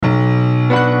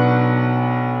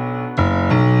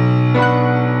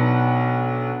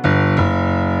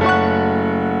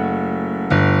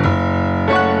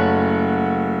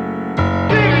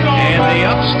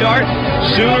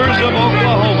Sooners of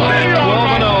Oklahoma at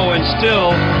 12-0 and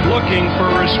still looking for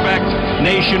respect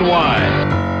nationwide.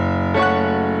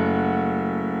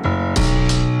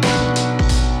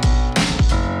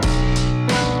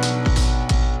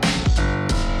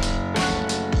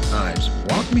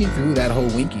 Walk me through that whole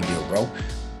Winky deal, bro.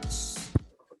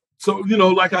 So,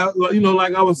 like I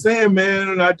was saying, man,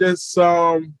 and I just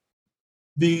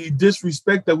the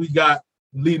disrespect that we got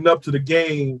leading up to the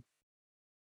game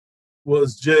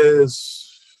was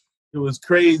it was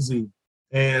crazy.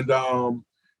 And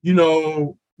we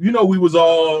was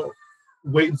all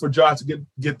waiting for Josh to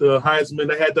get the Heisman.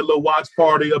 They had the little watch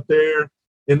party up there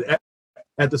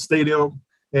at the stadium.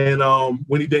 And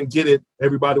when he didn't get it,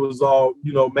 everybody was all,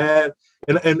 mad.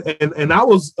 And I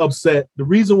was upset. The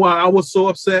reason why I was so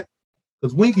upset,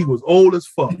 because Winky was old as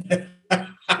fuck. That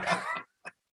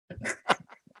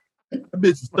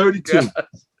bitch is 32.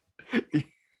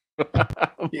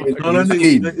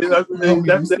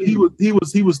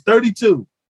 He was 32.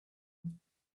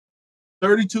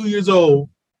 32 years old,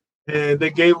 and they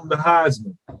gave him the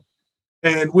Heisman.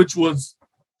 And which was,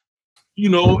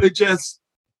 it just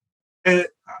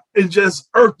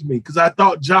irked me because I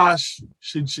thought Josh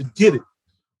should get it.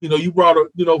 You brought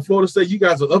Florida State, you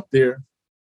guys are up there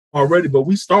already, but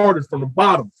we started from the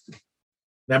bottom.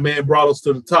 That man brought us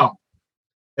to the top.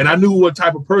 And I knew what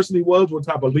type of person he was, what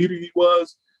type of leader he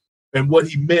was, and what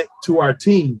he meant to our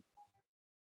team.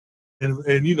 And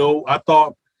I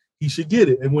thought he should get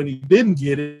it. And when he didn't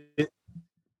get it,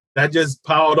 that just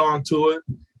piled onto it.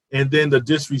 And then the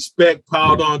disrespect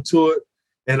piled onto it.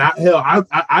 And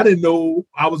I didn't know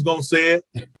I was going to say it,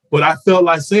 but I felt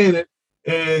like saying it.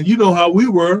 And you know how we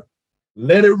were,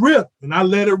 let it rip. And I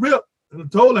let it rip. And I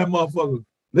told that motherfucker,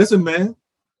 listen, man.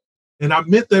 And I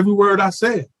meant every word I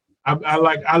said. I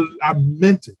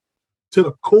meant it to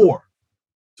the core.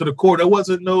 To the core. There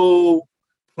wasn't no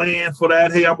plan for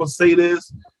that. Hey, I'm going to say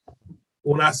this.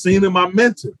 When I seen him, I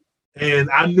meant it. And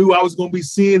I knew I was going to be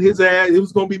seeing his ass. It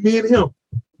was going to be me and him.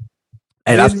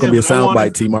 Hey, that's going to be a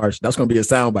soundbite, T. Marsh. That's going to be a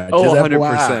soundbite. Oh,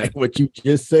 100%. What you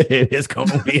just said is going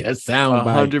to be a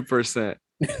soundbite. 100%.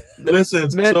 Listen,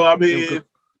 so I mean,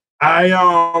 I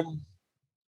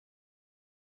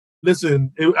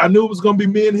knew it was going to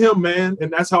be me and him, man,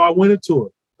 and that's how I went into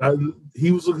it.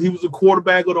 He was a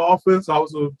quarterback of the offense. I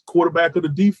was a quarterback of the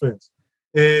defense,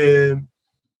 and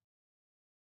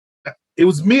it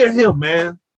was me and him,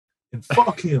 man, and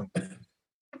fuck him.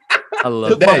 I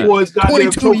love that. My boys got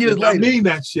 22 years later. I mean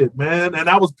that shit, man, and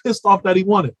I was pissed off that he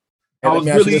won it. Hey,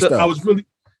 I was really.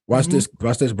 Watch this,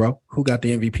 bro. Who got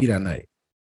the MVP that night?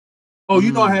 Oh,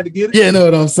 I had to get it. Yeah, know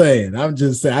what I'm saying. I'm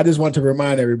just saying. I just want to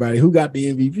remind everybody who got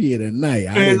the MVP of the night.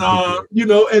 And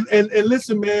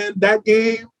listen, man, that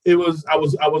game I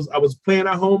was playing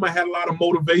at home. I had a lot of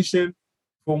motivation.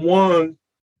 For one,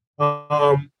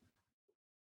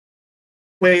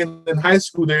 playing in high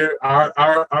school there,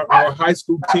 our high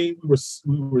school team, we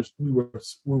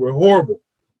were horrible.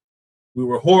 We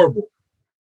were horrible.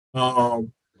 A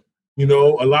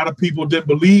lot of people didn't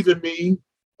believe in me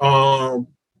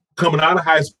coming out of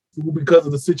high school because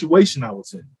of the situation I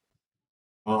was in.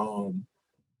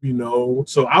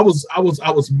 So I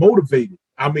was motivated.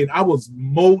 I mean, I was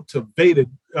motivated.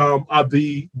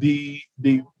 The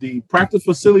practice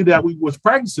facility that we was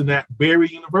practicing at, Berry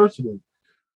University.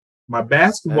 My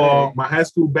high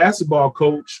school basketball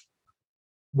coach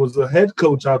was a head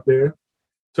coach out there.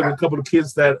 Took a couple of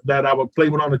kids that I would play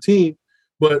with on the team.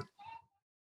 But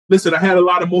listen, I had a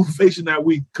lot of motivation that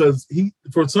week because he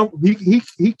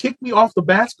kicked me off the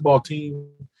basketball team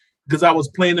because I was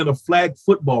playing in a flag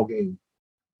football game.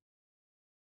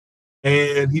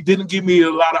 And he didn't give me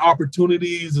a lot of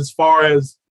opportunities as far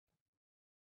as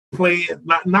playing,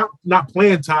 not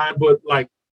playing time, but like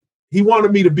he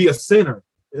wanted me to be a center.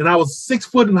 And I was 6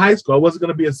 foot in high school. I wasn't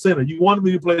going to be a center. You wanted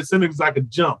me to play a center because I could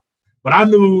jump. But I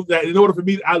knew that in order for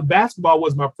me, basketball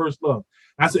was my first love.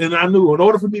 I knew in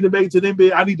order for me to make it to the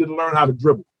NBA, I needed to learn how to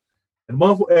dribble.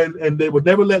 And they would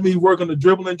never let me work on the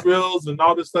dribbling drills and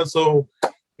all this stuff. So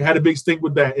I had a big stink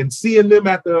with that. And seeing them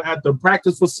at the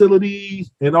practice facility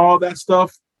and all that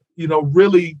stuff,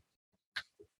 really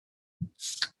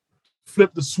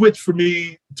flipped the switch for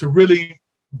me to really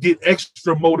get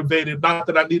extra motivated. Not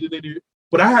that I needed any,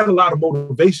 but I had a lot of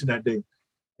motivation that day.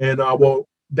 And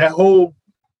that whole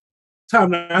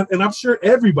time, and I'm sure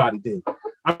everybody did.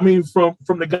 I mean, from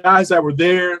the guys that were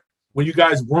there when you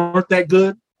guys weren't that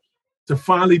good to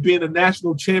finally being a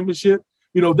national championship,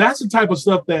 that's the type of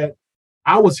stuff that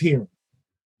I was hearing,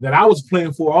 that I was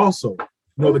playing for also.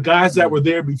 The guys that were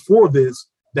there before this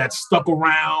that stuck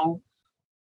around,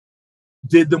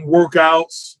 did them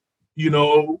workouts,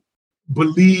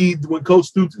 believed when Coach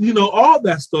Stoops, all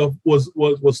that stuff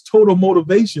was total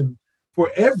motivation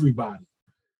for everybody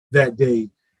that day.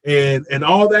 And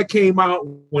all that came out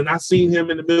when I seen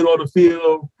him in the middle of the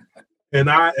field, and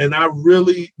I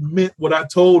really meant what I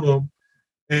told him.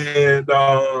 And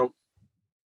I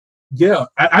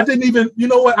didn't even,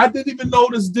 I didn't even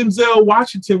notice Denzel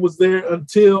Washington was there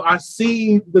until I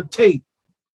seen the tape.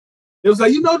 It was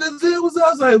like, Denzel was there. I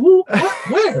was like, who?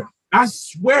 What? Where? I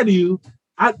swear to you,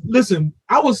 I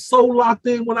was so locked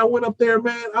in when I went up there,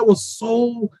 man. I was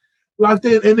so locked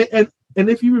in. And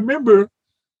if you remember,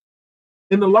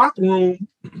 in the locker room,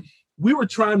 we were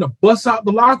trying to bust out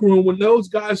the locker room when those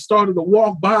guys started to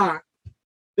walk by.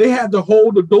 They had to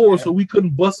hold the door so we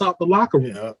couldn't bust out the locker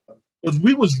room. Because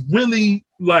we was really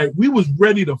we was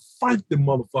ready to fight them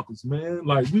motherfuckers, man.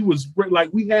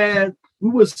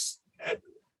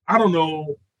 I don't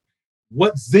know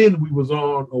what zen we was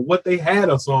on or what they had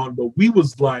us on, but we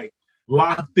was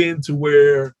locked into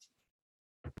where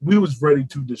we was ready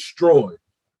to destroy.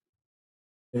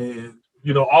 And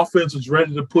offense was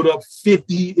ready to put up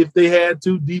 50 if they had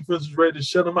to. Defense was ready to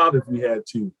shut them out if we had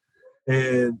to.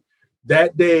 And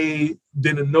that day,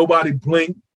 didn't nobody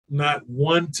blink, not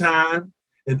one time.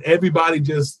 And everybody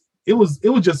it was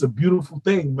just a beautiful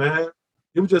thing, man.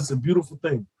 It was just a beautiful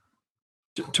thing.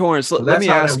 Torrance, let me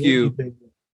ask you.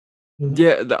 Mm-hmm.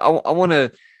 Yeah, I want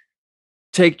to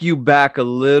take you back a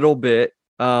little bit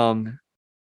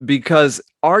because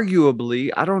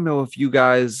arguably, I don't know if you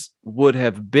guys would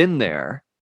have been there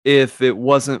if it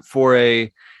wasn't for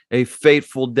a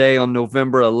fateful day on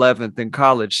November 11th in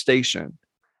College Station.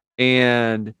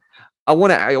 And I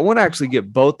want to actually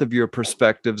get both of your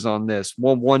perspectives on this.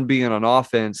 One being on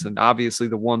offense, and obviously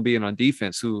the one being on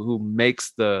defense, who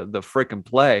makes the frickin'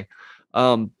 play.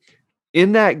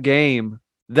 In that game,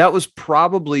 that was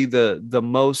probably the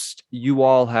most you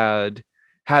all had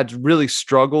really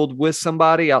struggled with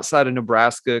somebody outside of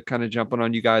Nebraska kind of jumping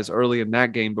on you guys early in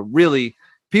that game. But really,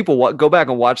 people go back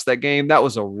and watch that game. That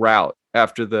was a rout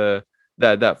after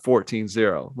that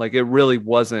 14-0. It really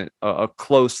wasn't a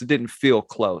close. It didn't feel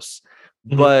close.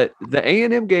 Mm-hmm. But the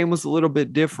A&M game was a little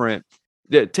bit different.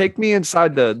 Take me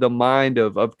inside the mind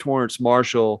of Torrance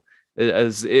Marshall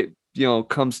as it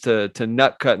comes to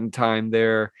nut cutting time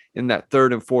there in that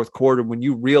third and fourth quarter, when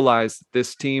you realize that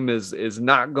this team is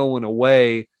not going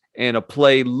away and a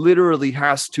play literally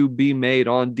has to be made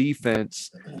on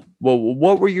defense. Well,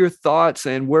 what were your thoughts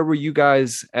and where were you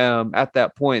guys at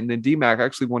that point? And then D-Mac, I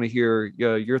actually want to hear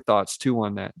your thoughts too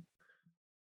on that.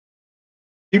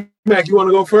 D-Mac, you want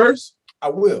to go first? I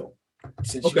will.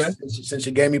 Since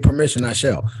you gave me permission, I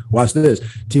shall. Watch this.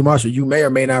 T. Marshall, you may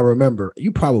or may not remember.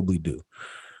 You probably do.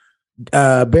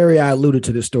 Barry, I alluded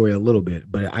to this story a little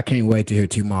bit, but I can't wait to hear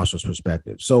T. Marshall's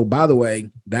perspective. So, by the way,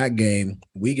 that game,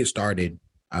 we get started.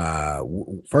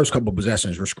 First couple of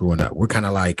possessions, we're screwing up. We're kind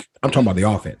of I'm talking about the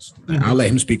offense. Mm-hmm. I'll let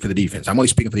him speak for the defense. I'm only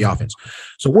speaking for the offense.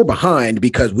 So we're behind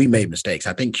because we made mistakes.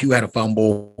 I think Q had a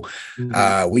fumble.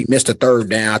 Mm-hmm. We missed a third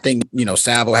down. I think,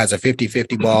 Salvo has a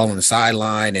 50-50 ball on the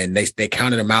sideline, and they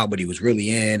counted him out, but he was really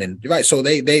in. And right, so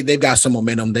they've got some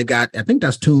momentum. They've got, I think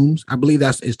that's Toombs. I believe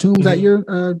is Toombs mm-hmm. that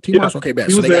year, T. Marshall? Okay,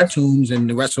 bad. So they got Toombs and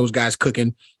the rest of those guys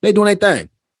cooking. They doing their thing.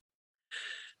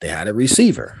 They had a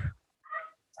receiver.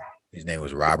 His name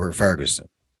was Robert Ferguson.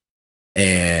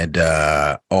 And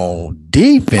on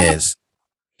defense,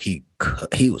 he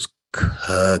was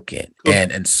cooking.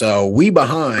 And so we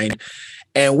behind,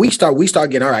 and we start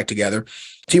getting our act together.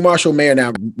 T. Marshall may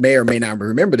or may not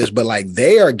remember this, but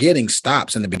they are getting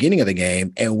stops in the beginning of the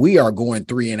game, and we are going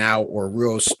 3 and out or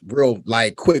real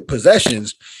quick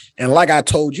possessions. And like I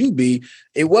told you, B,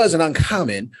 it wasn't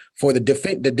uncommon for the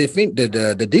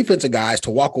defensive guys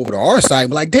to walk over to our side and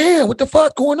be like, "Damn, what the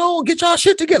fuck going on? Get y'all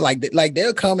shit together!" Like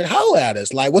they'll come and holler at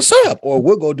us, like, "What's up?" Or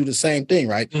we'll go do the same thing,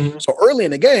 right? Mm-hmm. So early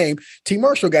in the game, T.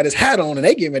 Marshall got his hat on, and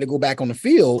they getting ready to go back on the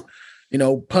field,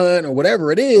 punt or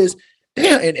whatever it is.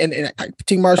 Damn, and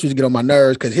T. Marshall used to get on my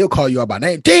nerves because he'll call you out by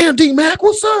name. Damn, D-Mac,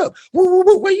 what's up?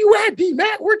 Where you at,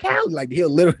 D-Mac? We're Cali. He'll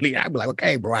literally, I'd be like,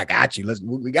 "Okay, bro, I got you.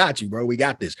 We got you, bro. We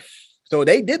got this." So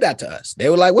they did that to us. They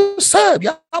were like, "What's up?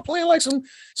 Y'all playing like some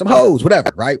hoes,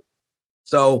 whatever," right?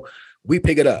 So we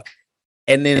pick it up.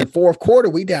 And then in fourth quarter,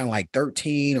 we down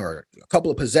 13 or a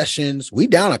couple of possessions. We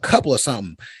down a couple of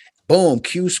something. Boom,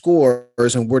 Q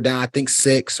scores, and we're down, I think,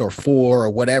 6 or 4 or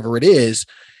whatever it is.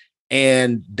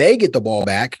 And they get the ball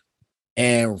back,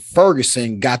 and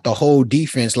Ferguson got the whole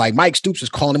defense. Mike Stoops is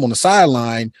calling him on the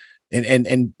sideline, and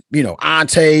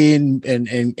Ante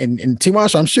and T.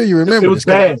 Marshall. I'm sure you remember. It was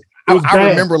bad. I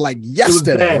remember like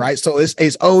yesterday, right? So it's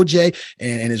OJ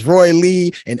and it's Roy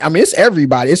Lee, and I mean it's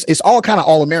everybody. It's all kind of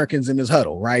all Americans in this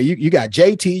huddle, right? You got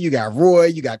JT, you got Roy,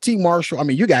 you got T. Marshall. I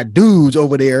mean, you got dudes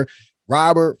over there.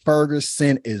 Robert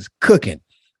Ferguson is cooking,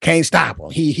 can't stop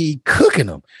him. He cooking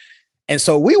them, and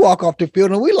so we walk off the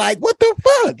field and we like, what the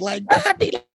fuck? Like,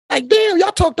 damn,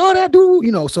 y'all talked all that, dude.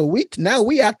 You know, so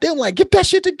we at them like, get that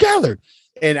shit together.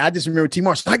 And I just remember T.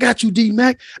 Marshall, I got you,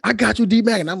 D-Mac.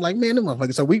 And I'm like, man, them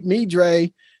motherfuckers. So me,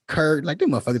 Dre, Kurt, like,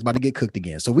 them motherfuckers about to get cooked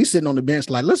again. So we sitting on the bench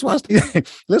like, let's watch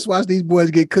these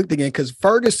boys get cooked again. Because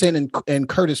Ferguson and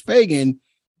Curtis Fagan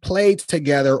played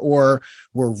together or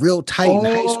were real tight in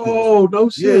high school. Oh, no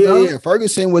shit. Yeah.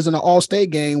 Ferguson was in an all-state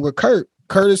game with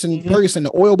Curtis and Ferguson.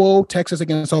 The Oil Bowl, Texas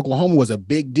against Oklahoma, was a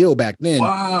big deal back then.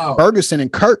 Wow. Ferguson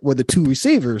and Kurt were the two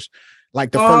receivers.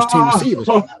 Like the first team receivers.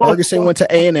 Ferguson went to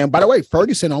A&M. By the way,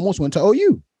 Ferguson almost went to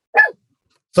OU.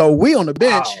 So we on the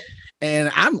bench,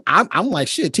 and I'm like,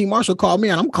 shit. T. Marshall called me,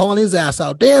 and I'm calling his ass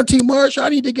out. Damn, T. Marshall, I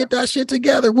need to get that shit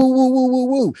together. Woo, woo, woo, woo,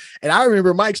 woo. And I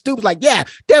remember Mike Stoops like, yeah,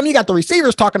 damn, you got the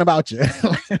receivers talking about you.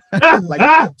 Like,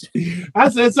 I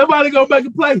said, somebody gonna make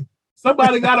a play.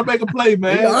 Somebody got to make a play,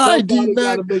 man. All right,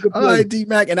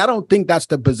 D-Mac. And I don't think that's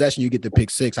the possession you get to pick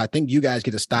six. I think you guys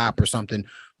get a stop or something,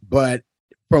 but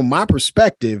from my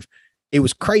perspective, it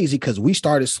was crazy because we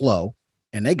started slow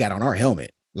and they got on our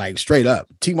helmet, like straight up.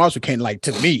 T. Marshall came like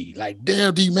to me, like,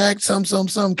 damn, D-Mac, some,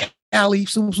 Cali,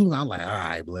 some. I'm like, all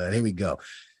right, blood, here we go.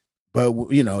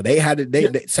 But, you know, they had they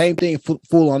same thing,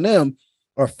 fool on them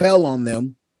or fell on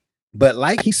them. But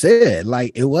like he said,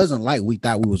 like, it wasn't like we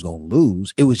thought we was going to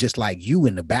lose. It was just like you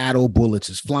in the battle, bullets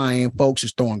is flying, folks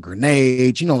is throwing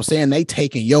grenades. You know what I'm saying? They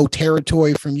taking your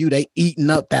territory from you. They eating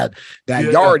up that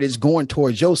yard is going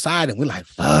towards your side. And we're like,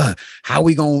 fuck, how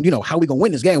we going to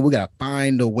win this game? We got to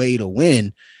find a way to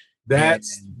win.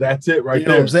 That's it right there. You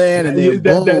know what I'm saying? And then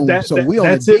boom. That's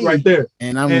it right there.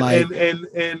 And I'm like,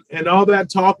 and all that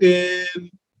talking,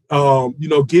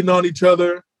 getting on each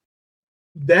other.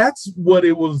 That's what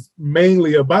it was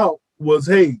mainly about was,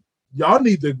 hey, y'all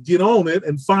need to get on it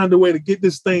and find a way to get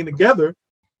this thing together.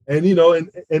 And,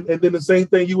 and then the same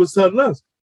thing you was telling us,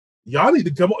 y'all need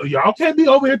to come on. Y'all can't be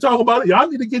over here talking about it. Y'all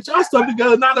need to get y'all stuff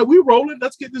together. Now that we're rolling,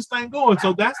 let's get this thing going.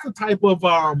 So that's the type of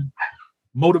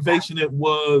motivation it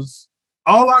was.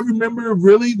 All I remember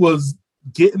really was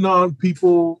getting on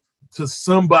people to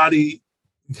somebody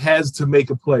has to make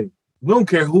a play. We don't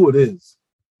care who it is,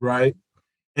 right?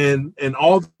 And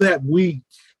all that week,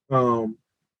 they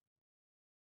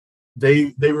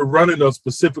were running a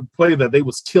specific play that they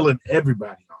was killing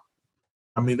everybody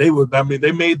on.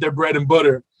 They made their bread and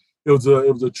butter. It was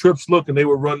a trips look, and they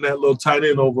would run that little tight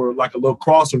end over like a little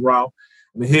crossing route,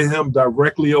 and they hit him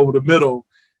directly over the middle,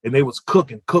 and they was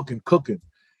cooking.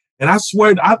 And I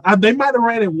swear, they might have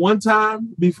ran it one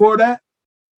time before that,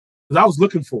 because I was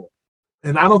looking for it,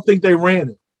 and I don't think they ran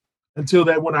it until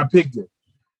that when I picked it.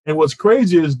 And what's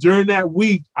crazy is during that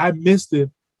week, I missed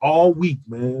it all week,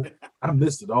 man. I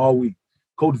missed it all week.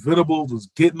 Coach Venables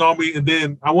was getting on me. And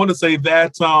then I want to say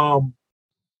that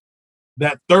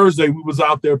that Thursday we was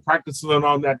out there practicing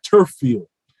on that turf field.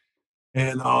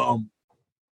 And I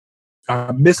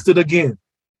missed it again.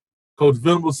 Coach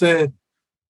Venables said,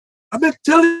 I've been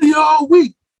telling you all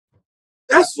week.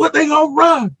 That's what they going to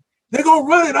run. They're going to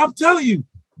run it. I'm telling you.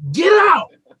 Get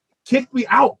out. Kick me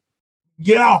out.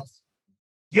 Get off.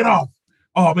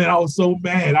 Oh, man, I was so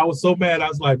mad. I was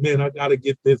like, man, I got to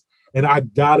get this, and I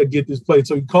got to get this play.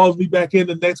 So he calls me back in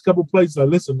the next couple of plays. I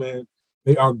listen, man,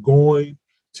 they are going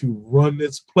to run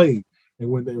this play. And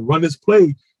when they run this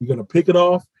play, you're going to pick it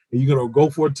off, and you're going to go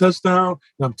for a touchdown.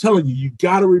 And I'm telling you, you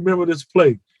got to remember this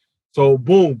play. So,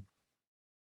 boom.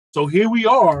 So here we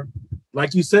are.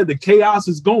 Like you said, the chaos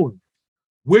is going.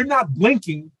 We're not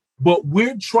blinking, but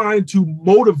we're trying to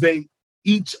motivate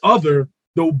each other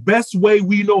the best way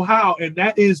we know how, and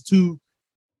that is to,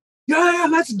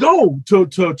 let's go, to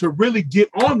really get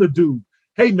on the dude.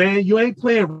 Hey, man, you ain't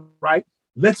playing right.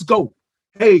 Let's go.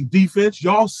 Hey, defense,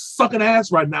 y'all sucking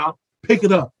ass right now. Pick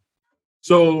it up.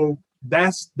 So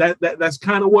that's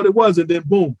kind of what it was. And then,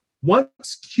 boom,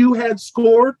 once Q had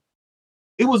scored,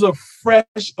 it was a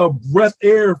breath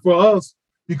air for us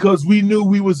because we knew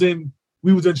we was in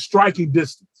striking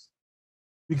distance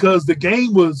because the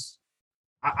game was,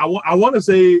 I want to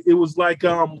say it was like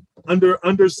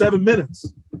under 7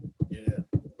 minutes. Yeah.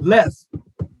 Less.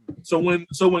 So when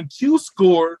Q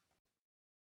scored,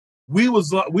 we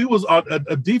was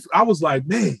a deep. I was like,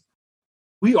 man,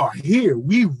 we are here.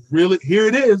 We really, here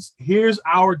it is. Here's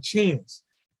our chance.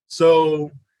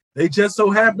 So they just so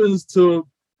happens to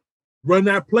run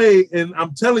that play, and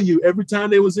I'm telling you, every time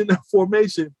they was in that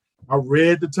formation, I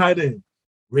read the tight end.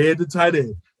 read the tight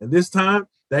end. And this time,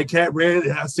 that cat read,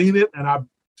 and I seen it, and I,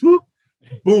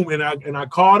 boom, and I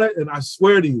caught it, and I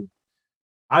swear to you,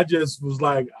 I just was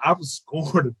like, I've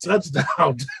scored a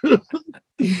touchdown.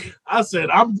 I said,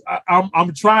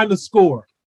 I'm trying to score.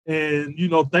 And,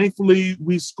 thankfully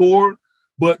we scored.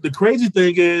 But the crazy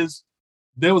thing is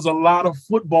there was a lot of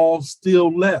football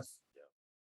still left.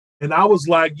 And I was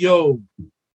like, yo,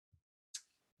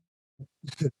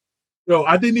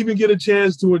 I didn't even get a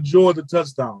chance to enjoy the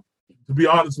touchdown, to be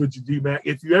honest with you, D-Mac.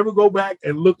 If you ever go back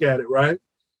and look at it, right,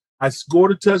 I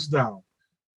scored a touchdown.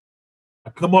 I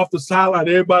come off the sideline,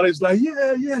 everybody's like,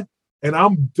 yeah. And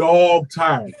I'm dog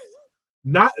tired.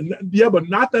 But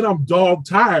not that I'm dog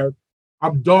tired.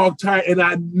 I'm dog tired, and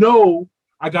I know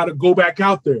I got to go back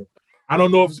out there. I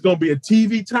don't know if it's going to be a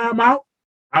TV timeout.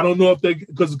 I don't know if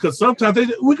because sometimes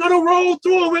we're going to roll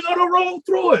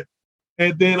through it.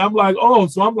 And then I'm like, oh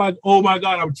my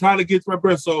God, I'm trying to get my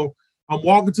breath. So I'm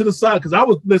walking to the side because I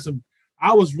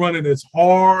was running as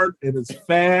hard and as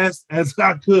fast as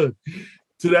I could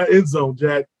to that end zone,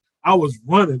 Jack. I was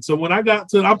running. So when I got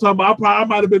to, I'm talking about, I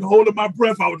might have been holding my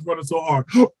breath. I was running so hard.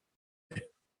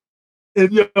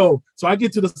 And so I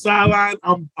get to the sideline,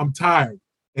 I'm tired.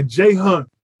 And Jay Hunt,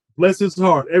 bless his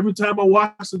heart, every time I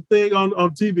watch the thing on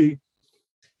TV,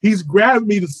 he's grabbed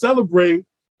me to celebrate,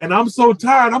 and I'm so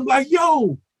tired. I'm like,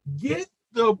 yo, get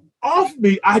the off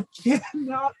me. I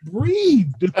cannot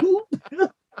breathe, dude.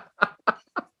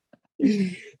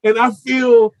 And I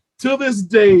feel, to this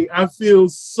day, I feel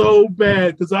so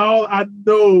bad because I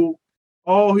know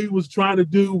all he was trying to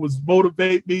do was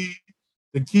motivate me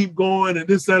to keep going and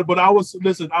this, that. But I was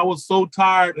so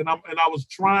tired, and I was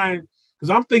trying, because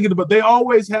I'm thinking about, they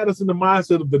always had us in the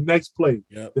mindset of the next play,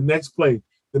 the next play.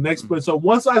 So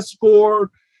once I scored,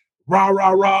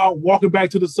 rah, walking back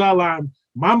to the sideline,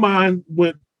 my mind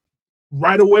went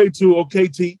right away to, okay,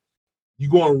 T, you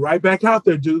going right back out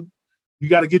there, dude. You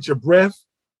got to get your breath,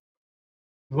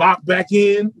 lock back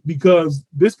in, because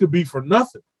this could be for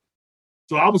nothing.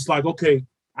 So I was like, okay,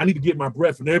 I need to get my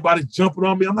breath. And everybody's jumping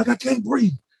on me. I'm like, I can't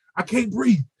breathe. I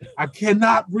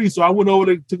cannot breathe. So I went over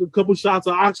there, took a couple shots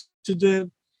of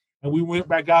oxygen, and we went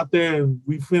back out there and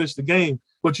we finished the game.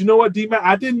 But you know what, D-Mac?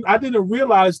 I didn't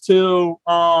realize till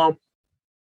a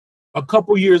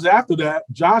couple years after that,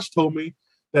 Josh told me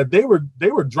that they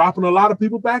were dropping a lot of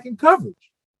people back in coverage.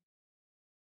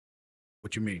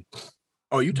 What you mean?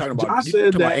 Oh, you talking about? Josh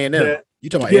said that A&M. You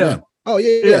talking about A&M? Oh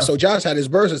yeah. So Josh had his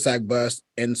burst sack bust,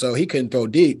 and so he couldn't throw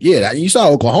deep. Yeah, you saw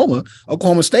Oklahoma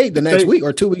State the next week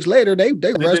or 2 weeks later. They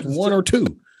rushed one or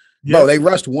two. Yeah. Bro, they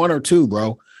rushed one or two,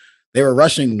 bro. They were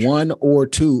rushing one or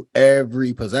two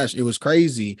every possession. It was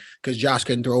crazy because Josh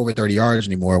couldn't throw over 30 yards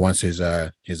anymore once his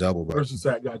elbow burst. Burst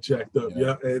sack got checked up.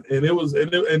 Yeah. And it was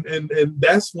and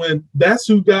that's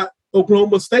who got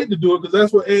Oklahoma State to do it, because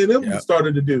that's what A&M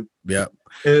started to do. Yeah.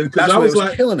 And because I was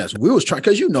like, killing us. We was trying,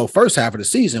 because first half of the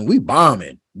season we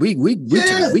bombing. We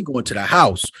going to the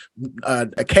house.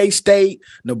 K-State,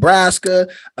 Nebraska,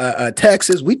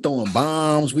 Texas. We throwing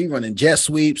bombs. We running jet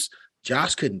sweeps.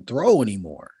 Josh couldn't throw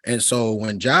anymore. And so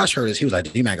when Josh hurt he was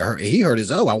like, D-Mac, he hurt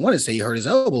his elbow. I want to say he hurt his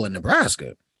elbow in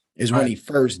Nebraska. Is when he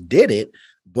first did it.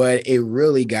 But it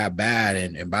really got bad,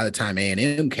 and by the time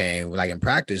A&M came, like in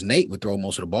practice, Nate would throw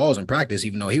most of the balls in practice,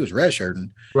 even though he was redshirting,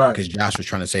 because Josh was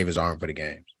trying to save his arm for the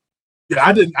games. Yeah,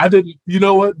 I didn't. You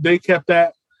know what? They kept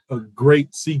that a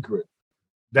great secret.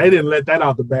 They didn't let that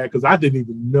out the bag because I didn't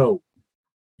even know.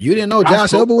 You didn't know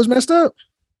Josh's elbow was messed up?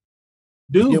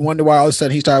 Dude. You wonder why all of a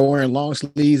sudden he started wearing long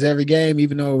sleeves every game,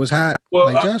 even though it was hot.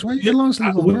 Well, Josh, why you get long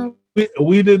sleeves on, bro?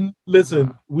 We didn't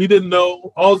listen. We didn't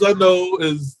know. All I know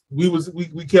is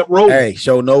we kept rolling. Hey,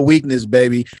 show no weakness,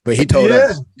 baby. But he told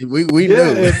us we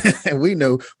knew, and we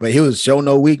knew. But he was show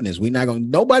no weakness. We not gonna.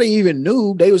 Nobody even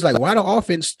knew. They was like, why the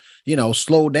offense,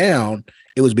 slow down?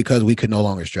 It was because we could no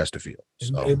longer stretch the field.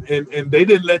 So. And they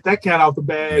didn't let that cat out the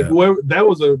bag. Yeah. Whoever that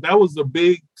was a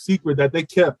big secret that they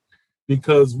kept,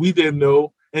 because we didn't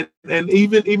know. And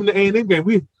even the A&M game,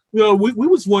 we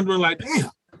was wondering, like,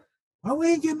 damn, why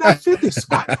we ain't getting that 50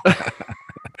 spot?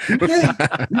 We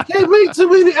can't make too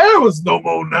many errors no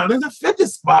more now. There's a 50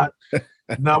 spot.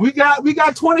 Now we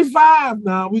got 25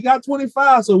 now. We got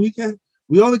 25, so we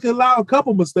only can allow a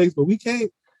couple mistakes, but we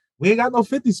ain't got no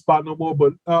 50 spot no more.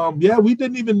 But we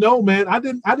didn't even know, man. I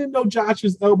didn't know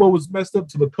Josh's elbow was messed up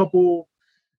till a couple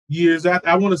years after.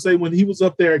 I want to say when he was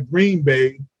up there at Green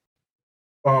Bay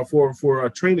for a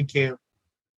training camp.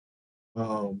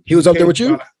 He was up there with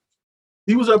you?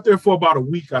 He was up there for about a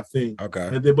week, I think. Okay.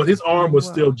 And then, but his arm was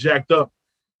still jacked up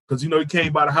because, he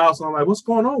came by the house. And I'm like, what's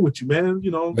going on with you, man?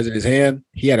 Was it his hand?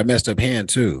 He had a messed up hand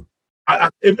too.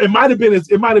 It might have been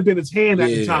his hand at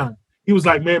the time. he was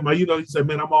like, man, he said,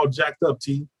 man, I'm all jacked up,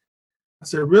 T. I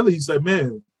said, really? He said,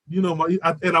 man,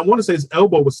 and I want to say his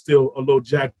elbow was still a little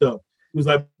jacked up. He was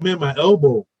like, man, my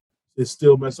elbow is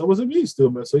still messed up. I was like, me still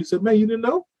messed up. He said, man, you didn't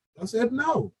know? I said,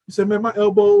 no. He said, man, my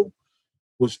elbow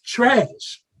was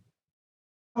trash.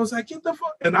 I was like, get the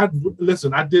fuck. And I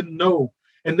didn't know.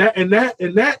 And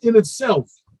that in itself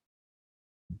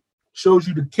shows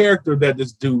you the character that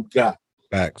this dude got.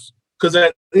 Facts. Because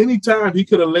at any time he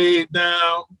could have laid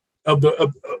down of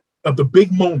the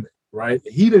big moment, right?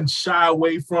 He didn't shy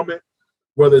away from it.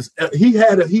 Whether he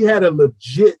had a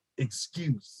legit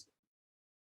excuse,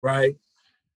 right?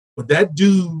 But that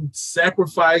dude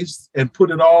sacrificed and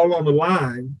put it all on the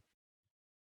line,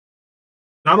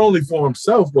 not only for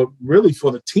himself, but really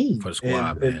for the team. For the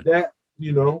squad, man. And that,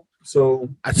 so.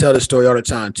 I tell this story all the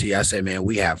time, T. I say, man,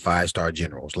 we have 5-star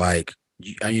generals. Like,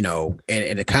 and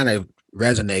it kind of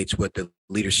resonates with the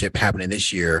leadership happening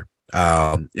this year.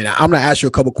 I'm going to ask you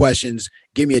a couple questions.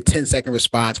 Give me a 10-second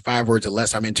response, 5 words or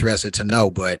less. I'm interested to know.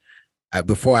 But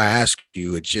before I ask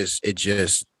you, it just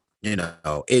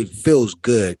it feels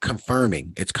good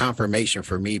confirming. It's confirmation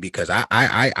for me because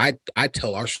I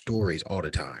tell our stories all the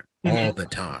time, all the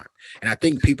time. And I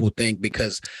think people think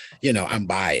because, I'm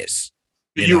biased.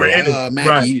 You were in it.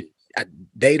 Mackie, right.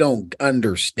 They don't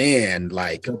understand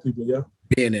like people, yeah.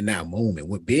 Being in that moment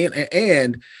with being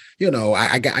and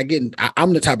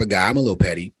I'm the type of guy, I'm a little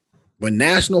petty. When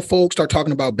national folks start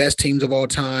talking about best teams of all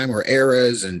time or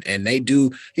eras and they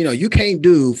do, you can't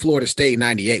do Florida State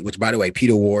 98, which by the way,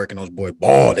 Peter Warwick and those boys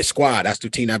ball, the squad. That's the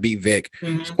team that beat Vic.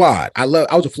 Squad. I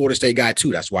was a Florida State guy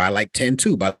too. That's why I like 10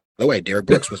 too. By the way, Derrick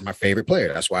Brooks was my favorite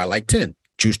player. That's why I like 10.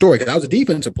 True story. Because I was a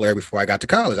defensive player before I got to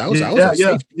college. I was I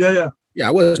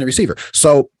wasn't a receiver.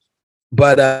 So,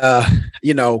 but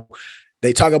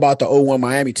they talk about the 01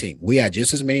 Miami team. We had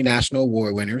just as many national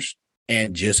award winners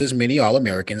and just as many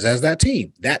All-Americans as that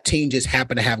team. That team just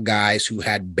happened to have guys who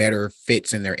had better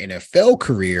fits in their NFL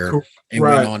career and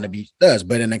went on to be studs.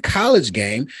 But in a college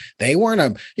game, they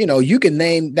weren't you can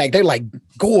name like they're like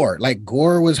Gore. Like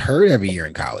Gore was hurt every year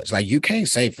in college. Like you can't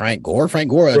say Frank Gore. Frank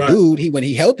Gore, a dude, when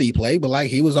he healthy, he played, but like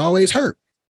he was always hurt.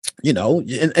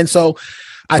 And so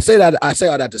I say all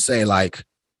that to say like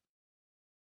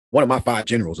one of my 5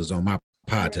 generals is on my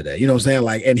pod today. You know what I'm saying?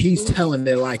 Like, and he's telling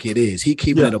it like it is. He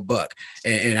keeping it a buck.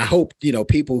 And I hope,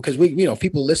 people, because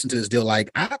people listen to this deal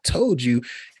like, I told you,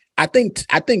 I think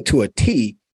to a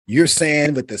T, you're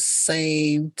saying with the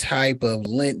same type of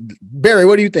length. Barry,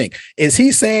 what do you think? Is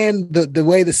he saying the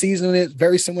way the season is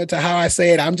very similar to how I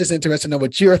say it? I'm just interested to know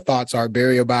what your thoughts are,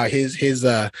 Barry, about his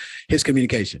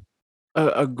communication.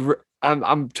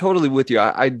 I'm totally with you.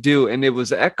 I do. And it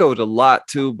was echoed a lot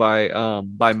too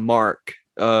by Mark.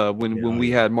 When we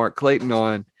had Mark Clayton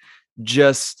on,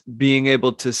 just being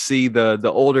able to see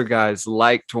the older guys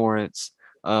like Torrance,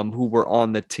 who were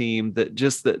on the team, that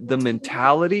just the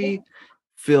mentality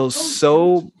feels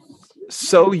so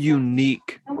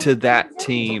unique to that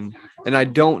team. And I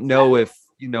don't know if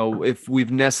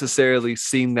we've necessarily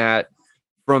seen that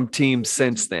from teams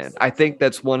since then. I think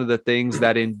that's one of the things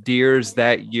that endears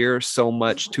that year so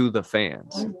much to the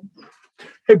fans.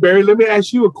 Hey Barry, let me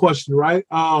ask you a question, right?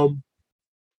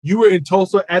 You were in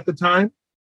Tulsa at the time?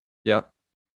 Yeah.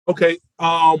 Okay.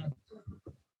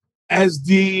 As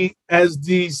the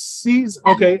season,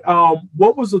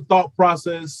 what was the thought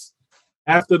process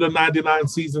after the 99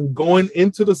 season going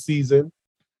into the season,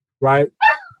 right?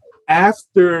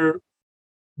 After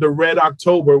the Red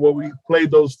October, where we played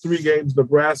those 3 games,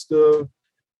 Nebraska,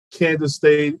 Kansas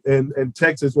State, and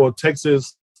Texas, well,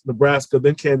 Texas, Nebraska,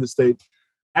 then Kansas State.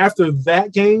 After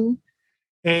that game,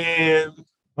 and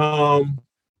what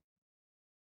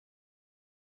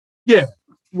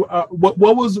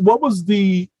was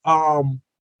the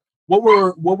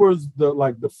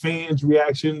fans'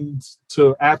 reactions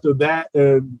to after that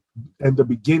and the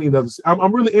beginning of this?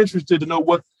 I'm really interested to know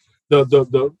what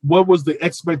what was the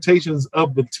expectations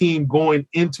of the team going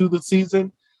into the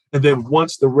season, and then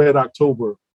once the Red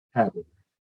October happened.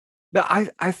 Now,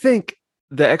 I think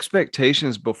the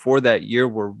expectations before that year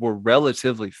were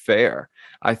relatively fair.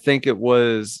 I think it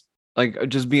was, like,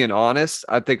 just being honest,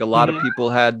 I think a lot of people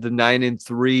had the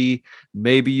 9-3.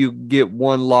 Maybe you get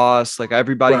one loss. Like,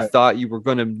 everybody thought you were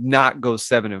going to not go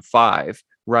 7-5,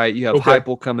 right? You have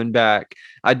Heupel coming back.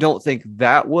 I don't think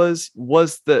that was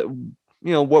the,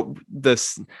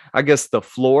 I guess the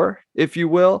floor, if you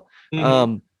will.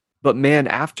 But man,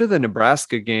 after the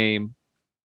Nebraska game,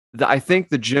 I think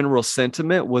the general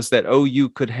sentiment was that OU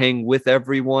could hang with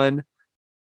everyone,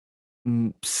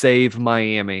 save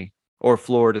Miami or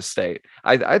Florida State.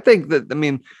 I think that,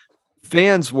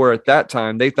 fans were at that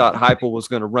time, they thought Heupel was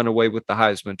going to run away with the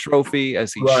Heisman Trophy,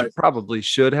 as he probably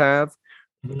should have.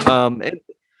 And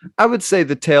I would say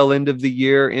the tail end of the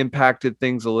year impacted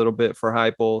things a little bit for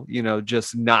Heupel,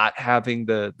 just not having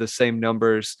the same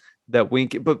numbers that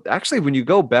Winky. But actually, when you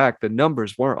go back, the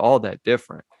numbers weren't all that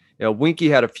different. Winky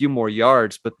had a few more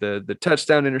yards, but the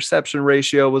touchdown interception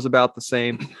ratio was about the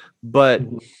same. But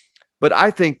I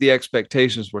think the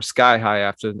expectations were sky high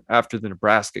after the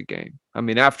Nebraska game. I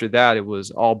mean, after that, it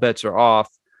was all bets are off.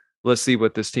 Let's see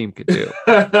what this team could do.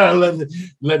 let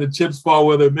the chips fall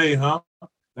where they may, huh?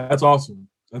 That's awesome.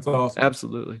 That's awesome.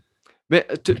 Absolutely.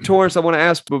 Torrance, I want to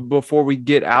ask before we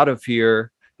get out of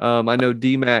here. I know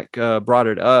DMAC brought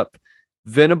it up.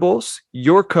 Venables,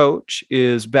 your coach,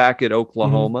 is back at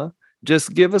Oklahoma. Mm-hmm.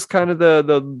 Just give us kind of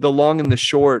the long and the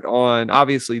short on,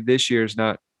 obviously this year's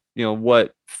not,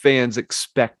 what fans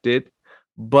expected,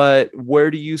 but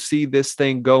where do you see this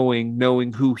thing going,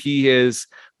 knowing who he is,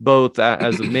 both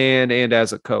as a man and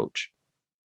as a coach?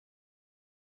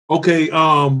 Okay.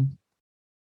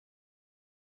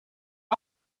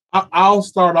 I'll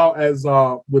start out as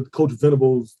with Coach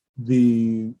Venables,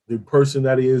 the person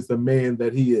that he is, the man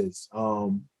that he is.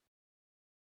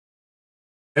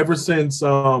 Ever since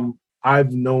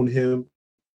I've known him,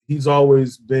 he's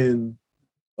always been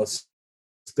a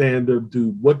standard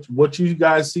dude. What you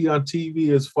guys see on TV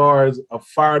as far as a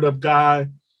fired up guy,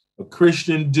 a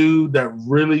Christian dude that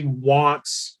really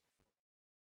wants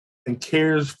and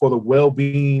cares for the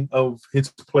well-being of his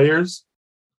players,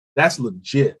 that's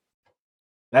legit.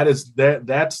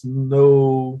 That's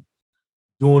no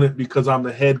doing it because I'm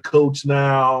the head coach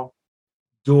now,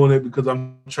 doing it because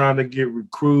I'm trying to get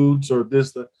recruits or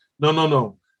this.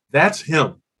 No. That's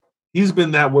him. He's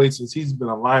been that way since he's been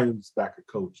a linebacker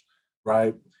coach,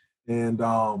 right? And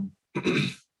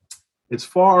as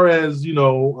far as,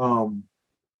 the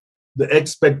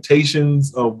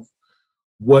expectations of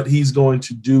what he's going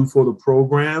to do for the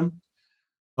program,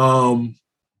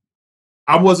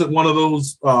 I wasn't one of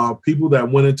those people that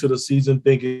went into the season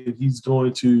thinking he's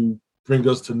going to bring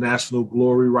us to national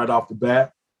glory right off the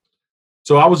bat.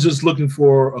 So I was just looking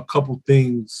for a couple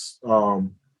things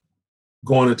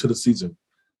going into the season.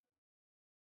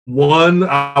 One,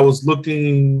 I was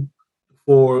looking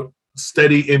for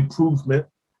steady improvement,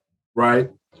 right?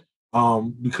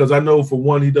 Because I know, for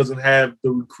one, he doesn't have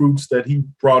the recruits that he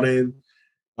brought in.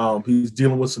 He's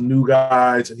dealing with some new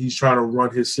guys, and he's trying to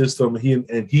run his system.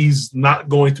 And he's not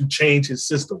going to change his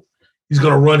system. He's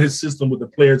going to run his system with the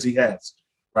players he has,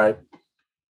 right?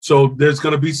 So there's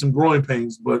going to be some growing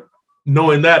pains. But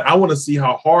knowing that, I want to see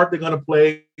how hard they're going to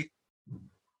play.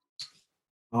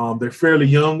 They're fairly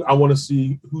young. I want to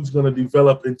see who's going to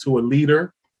develop into a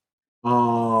leader.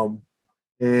 So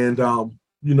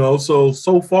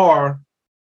far,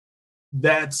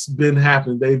 that's been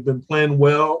happening. They've been playing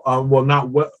well.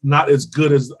 Not as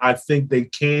good as I think they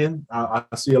can. I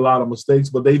see a lot of mistakes,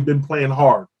 but they've been playing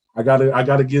hard. I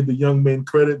gotta give the young men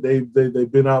credit. They've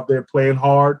been out there playing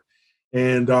hard,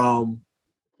 and I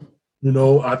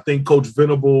think Coach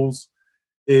Venables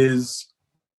is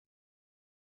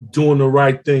doing the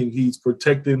right thing. He's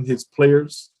protecting his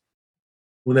players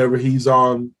whenever he's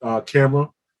on camera,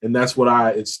 and that's what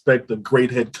I expect a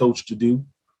great head coach to do.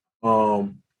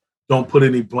 Don't put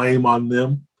any blame on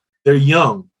them. They're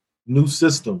young, new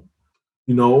system.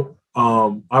 I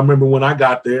remember when I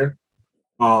got there,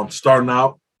 starting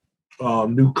out,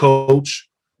 new coach,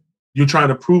 you're trying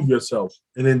to prove yourself.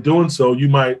 And in doing so, you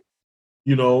might,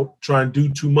 try and do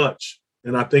too much.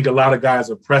 And I think a lot of guys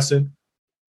are pressing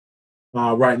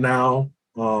right now.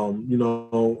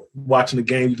 Watching the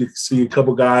game, you can see a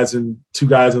couple guys and two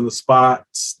guys in the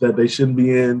spots that they shouldn't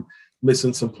be in,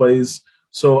 missing some plays.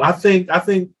 So I think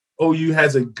OU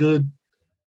has a good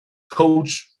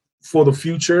coach for the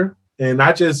future, and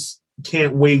I just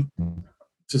can't wait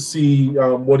to see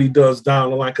what he does down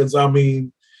the line. Because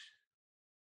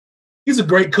he's a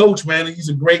great coach, man. He's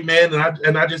a great man,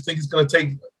 and I just think it's going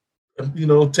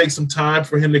to take some time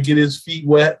for him to get his feet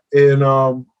wet. And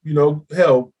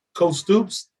hell, Coach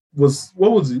Stoops was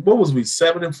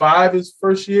 7-5 his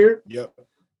first year. Yep.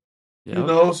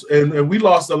 And we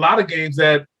lost a lot of games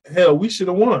that we should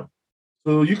have won.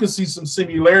 So you can see some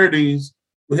similarities.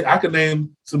 I can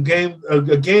name some a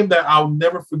game that I'll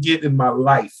never forget in my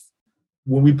life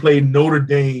when we played Notre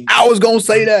Dame. I was gonna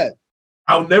say that.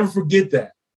 I'll never forget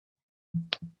that.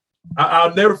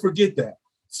 I'll never forget that.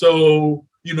 So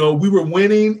we were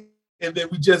winning, and then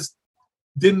we just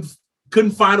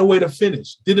couldn't find a way to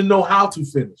finish. Didn't know how to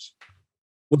finish.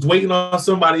 Was waiting on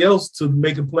somebody else to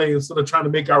make a play instead of trying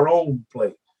to make our own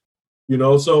play.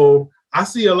 So I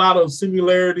see a lot of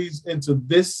similarities into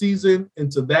this season,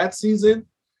 into that season.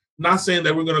 Not saying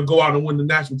that we're going to go out and win the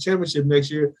national championship next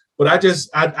year, but I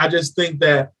just think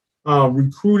that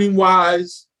recruiting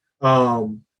wise,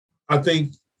 I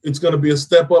think it's going to be a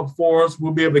step up for us.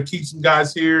 We'll be able to keep some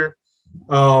guys here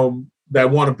that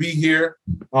want to be here.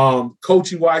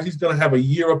 Coaching wise, he's going to have a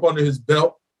year up under his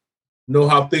belt, know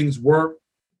how things work.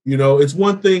 You know, it's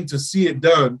one thing to see it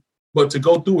done, but to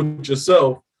go through it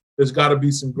yourself, there's got to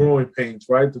be some growing pains,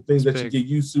 right? The things that you get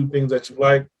used to, things that you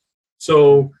like.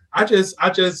 So I'm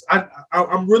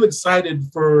really excited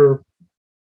for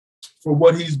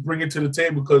what he's bringing to the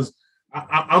table, because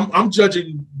I'm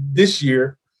judging this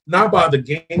year not by the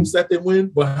games that they win,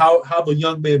 but how the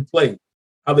young men play,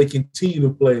 how they continue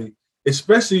to play,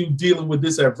 especially dealing with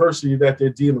this adversity that they're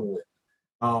dealing with.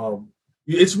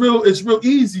 It's real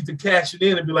easy to cash it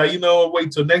in and be like,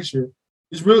 wait till next year.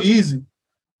 It's real easy.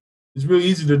 It's real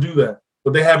easy to do that,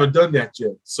 but they haven't done that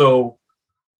yet. So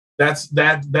that's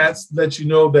let you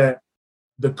know that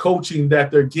the coaching that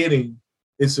they're getting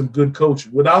is some good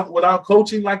coaching. Without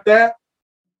coaching like that,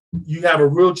 you have a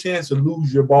real chance to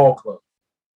lose your ball club.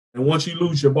 And once you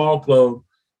lose your ball club,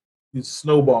 it's a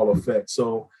snowball effect.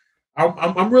 So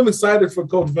I'm really excited for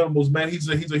Coach Venables, man. He's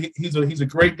a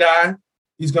great guy.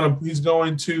 He's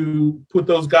going to put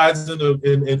those guys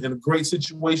in a great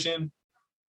situation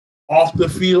off the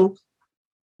field.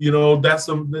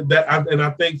 And I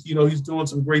think he's doing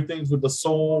some great things with the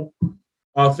soul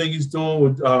thing he's doing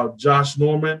with Josh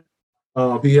Norman.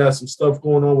 He has some stuff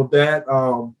going on with that.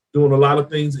 Doing a lot of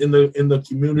things in the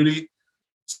community.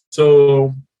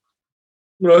 So,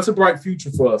 it's a bright future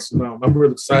for us. And I'm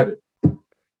really excited.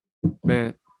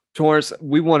 Man, Torrance,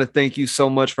 we want to thank you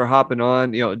so much for hopping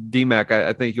on. DMAC,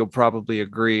 I think you'll probably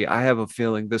agree. I have a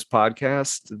feeling this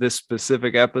podcast, this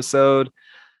specific episode,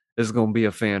 is going to be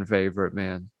a fan favorite,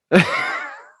 man.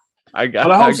 I got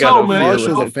a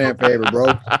Marshall's a fan favorite,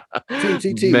 bro.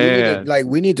 T.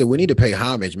 We need to pay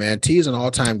homage, man. T is an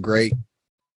all-time great.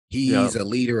 He was a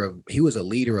leader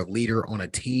on a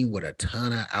team with a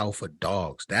ton of alpha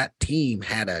dogs. That team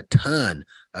had a ton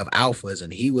of alphas,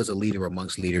 and he was a leader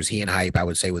amongst leaders. He and Hype, I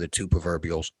would say, were the two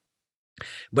proverbials.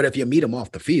 But if you meet him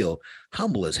off the field,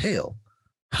 humble as hell.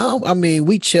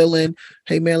 We chilling.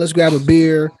 Hey man, let's grab a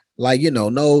beer.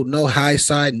 No high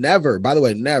side, never. By the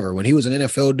way, never. When he was an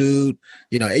NFL dude,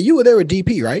 and you were there with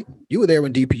DP, right? You were there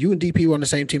when you and DP were on the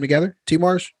same team together, T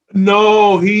Marsh?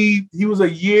 No, he was a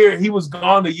year. He was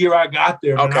gone the year I got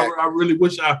there. Okay. I really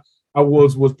wish I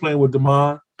was playing with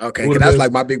Damon. Okay, because that's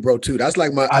like my big bro too. That's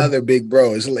like my other big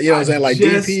bro. It's, what I'm saying? Like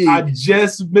DP. I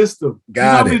just missed him.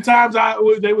 How many times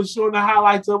they were showing the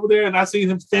highlights over there, and I seen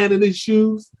him fanning his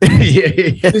shoes.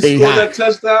 He scored that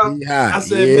touchdown. I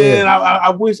said, man, I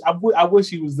wish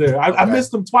he was there. I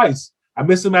missed him twice. I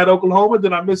missed him at Oklahoma,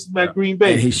 then I missed him at Green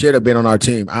Bay. And he should have been on our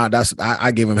team.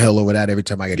 I give him hell over that every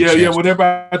time I get a chance. Yeah.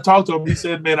 Whenever I talk to him, he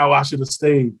said, "Man, I should have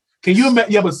stayed." Can you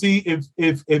imagine? Yeah, but see,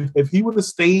 if he would have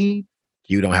stayed,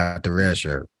 you don't have the red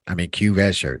shirt. Q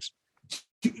red shirts.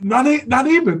 Not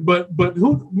even. But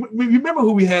who? Remember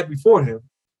who we had before him?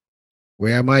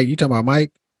 Where Mike? You talking about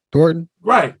Mike Thornton?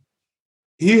 Right.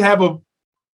 He have a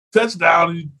touchdown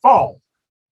and he'd fall.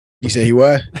 You said he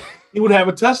what? He would have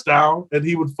a touchdown and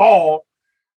he would fall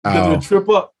because he would trip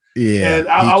up. Yeah. And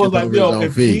I was like,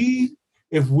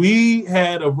 if we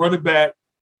had a running back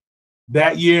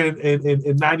that year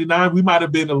in 99, we might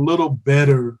have been a little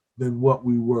better than what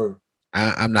we were.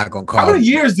 I'm not gonna call. How many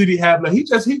years did he have? Like he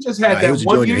just had that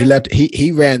one year. He left.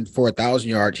 He ran for 1,000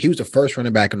 yards. He was the first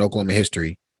running back in Oklahoma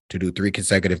history to do 3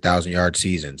 consecutive 1,000-yard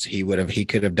seasons. He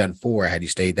could have done 4 had he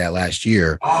stayed that last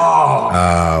year.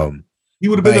 He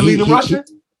would have been the leading rusher.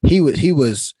 He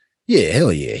was. Yeah,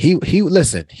 hell yeah. He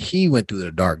went through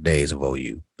the dark days of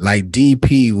OU. Like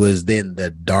DP was then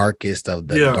the darkest of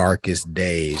the darkest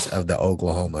days of the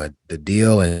Oklahoma the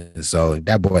deal, and so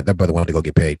that brother wanted to go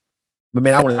get paid. But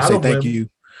man, I want to say thank you.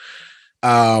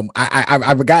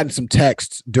 I've gotten some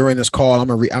texts during this call. I'm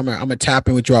gonna tap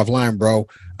in with you offline, bro.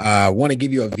 Want to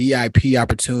give you a VIP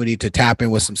opportunity to tap in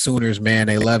with some Sooners, man.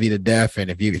 They love you to death, and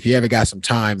if you ever got some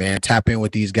time, man, tap in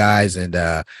with these guys and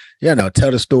tell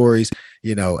the stories,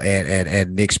 and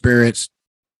the experience.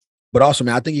 But also,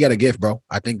 man, I think you got a gift, bro.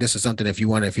 I think this is something if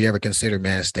you ever consider,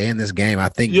 man, stay in this game. I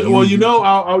think. Yeah,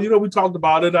 we talked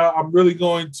about it. I'm really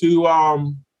going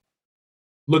to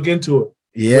look into it.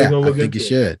 Yeah, I think you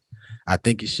should. I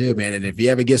think you should, man. And if you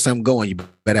ever get something going, you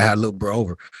better have a little bro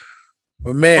over.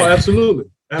 But man, absolutely.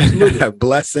 A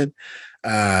blessing.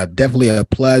 Definitely a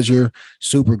pleasure.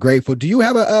 Super grateful. Do you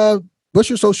have what's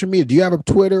your social media? Do you have a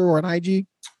Twitter or an IG?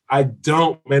 I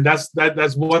don't, man. That's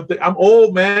one thing. I'm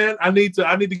old, man. I need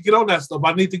to get on that stuff.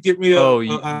 I need to get me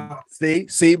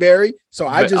see, Barry. So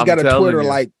I just got a Twitter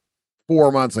like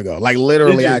 4 months ago. Like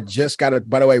literally, Did you? I just got it.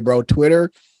 By the way, bro,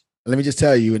 Twitter. Let me just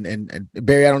tell you, and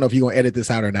Barry, I don't know if you're gonna edit this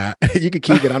out or not. You can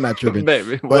keep it. I'm not tripping.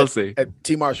 Maybe we'll see.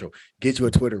 T. Marshall, get you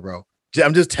a Twitter, bro.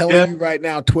 I'm just telling you right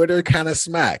now, Twitter kind of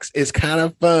smacks. It's kind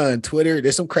of fun. Twitter,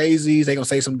 there's some crazies. They're gonna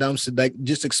say some dumb shit. Like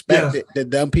just expect it, the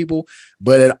dumb people,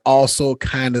 but it also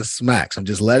kind of smacks. I'm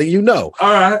just letting you know.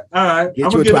 All right.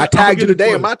 I tagged you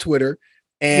today on my Twitter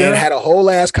and had a whole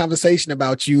ass conversation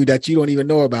about you that you don't even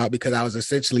know about because I was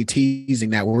essentially teasing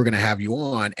that we're gonna have you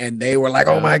on, and they were like,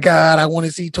 "Oh my god, I want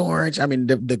to see Torrance." I mean,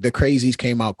 the crazies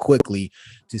came out quickly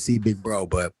to see Big Bro,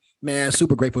 but man,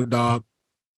 super grateful, dog.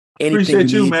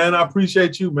 Appreciate you, man. I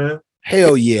appreciate you, man.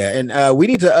 Hell yeah. And we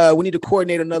need to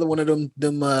coordinate another one of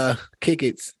them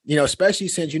kick-its, especially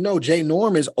since Jay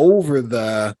Norm is over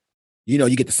the,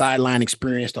 you get the sideline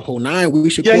experience, the whole nine. We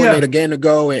should coordinate again to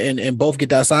go and both get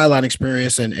that sideline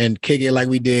experience and kick it like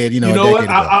we did, You know what?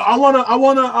 I wanna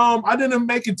I didn't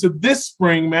make it to this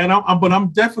spring, man. But I'm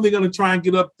definitely gonna try and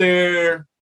get up there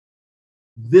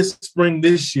this spring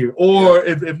this year, or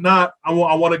if not, I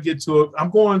want to get to it.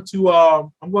 I'm going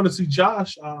to see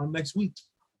Josh next week.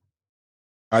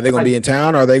 Are they going to be in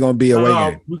town, or are they going to be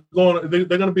away? They're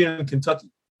going to be in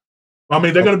Kentucky. I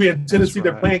mean, they're going to be in Tennessee.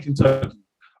 They're playing Kentucky.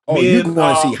 Oh, you're going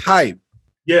to see Hype?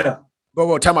 Yeah.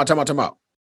 Whoa, time out. Tell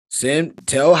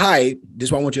Hype. This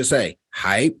is what I want you to say.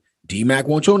 Hype. D-Mac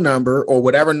wants your number or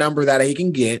whatever number that he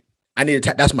can get. I need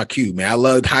to that's my cue, man. I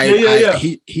loved Hype. Yeah.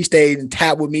 He stayed in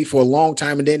tap with me for a long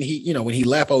time, and then he, when he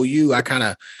left OU, I kind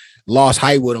of lost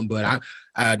Hype with him. But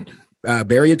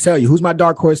Barry will tell you who's my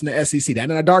dark horse in the SEC. That's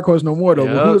not a dark horse no more though.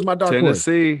 But who's my dark horse?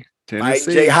 Tennessee.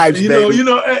 Jay Hype.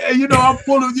 I'm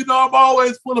pulling. I'm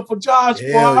always pulling for Josh.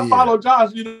 I follow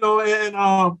Josh.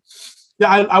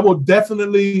 I will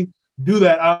definitely do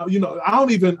that. I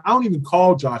don't even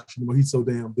call Josh anymore. He's so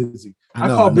damn busy. I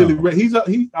call Billy Ray.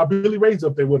 Billy Ray's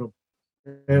up there with him.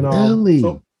 And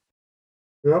really?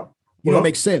 Yeah. It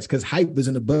makes sense because Hype was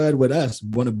in the bud with us.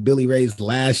 One of Billy Ray's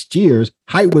last years.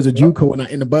 Hype was a JUCO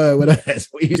in the bud with us.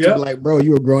 We used to be like, bro,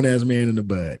 you a grown ass man in the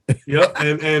bud. Yep.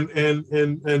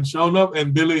 And showing up,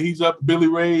 and Billy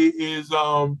Ray is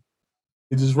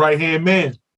his right hand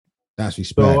man. That's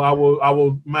respect. So I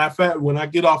will. Matter of fact, when I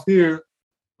get off here,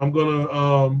 I'm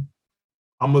gonna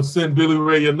send Billy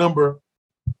Ray your number.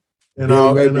 And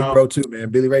Billy Ray, bro, too, man.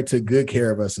 Billy Ray took good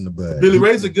care of us in the bud. Billy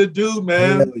Ray's a good dude,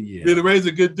 man. Hell yeah. Billy Ray's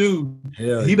a good dude.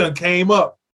 He done came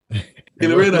up.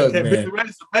 Billy Ray's a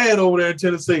man over there in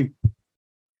Tennessee.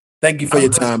 Thank you for your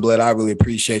time, Blood. I really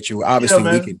appreciate you.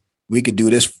 Obviously, we could do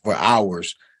this for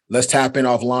hours. Let's tap in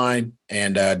offline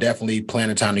and definitely plan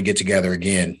a time to get together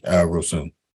again real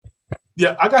soon.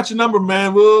 Yeah, I got your number,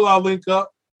 man. I'll link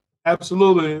up.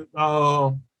 Absolutely.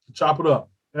 Chop it up.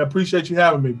 I appreciate you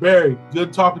having me. Barry,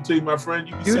 good talking to you, my friend.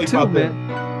 You be safe out there. And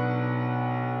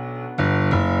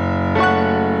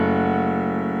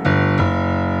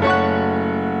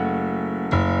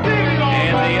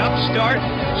the upstart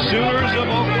Sooners of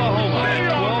Oklahoma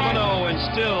at 12-0 and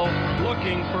still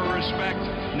looking for respect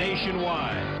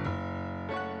nationwide.